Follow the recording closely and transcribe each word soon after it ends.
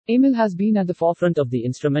EMIL has been at the forefront of the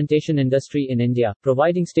instrumentation industry in India,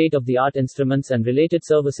 providing state-of-the-art instruments and related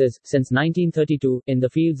services, since 1932, in the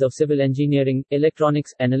fields of civil engineering,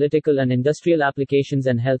 electronics, analytical and industrial applications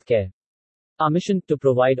and healthcare. Our mission, to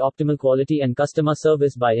provide optimal quality and customer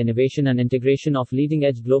service by innovation and integration of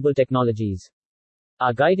leading-edge global technologies.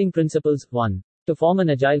 Our guiding principles: 1. To form an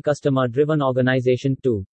agile customer-driven organization.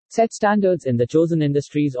 2. Set standards in the chosen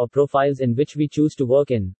industries or profiles in which we choose to work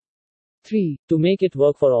in. 3. To make it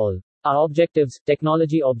work for all. Our objectives: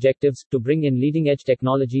 technology objectives, to bring in leading-edge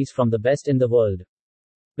technologies from the best in the world.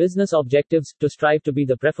 Business objectives, to strive to be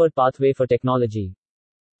the preferred pathway for technology.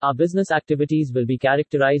 Our business activities will be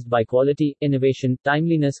characterized by quality, innovation,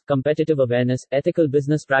 timeliness, competitive awareness, ethical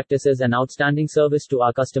business practices and outstanding service to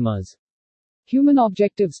our customers. Human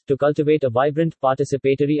objectives, to cultivate a vibrant,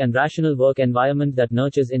 participatory and rational work environment that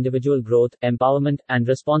nurtures individual growth, empowerment, and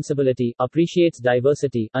responsibility, appreciates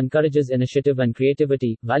diversity, encourages initiative and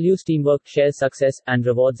creativity, values teamwork, shares success, and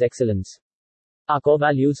rewards excellence. Our core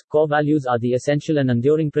values are the essential and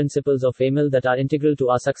enduring principles of EMIL that are integral to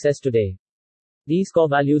our success today. These core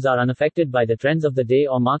values are unaffected by the trends of the day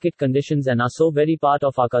or market conditions and are so very part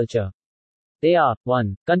of our culture. They are: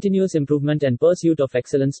 1. Continuous improvement and pursuit of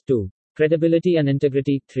excellence. 2. Credibility and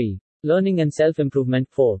integrity. 3. Learning and self-improvement.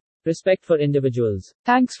 4. Respect for individuals.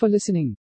 Thanks for listening.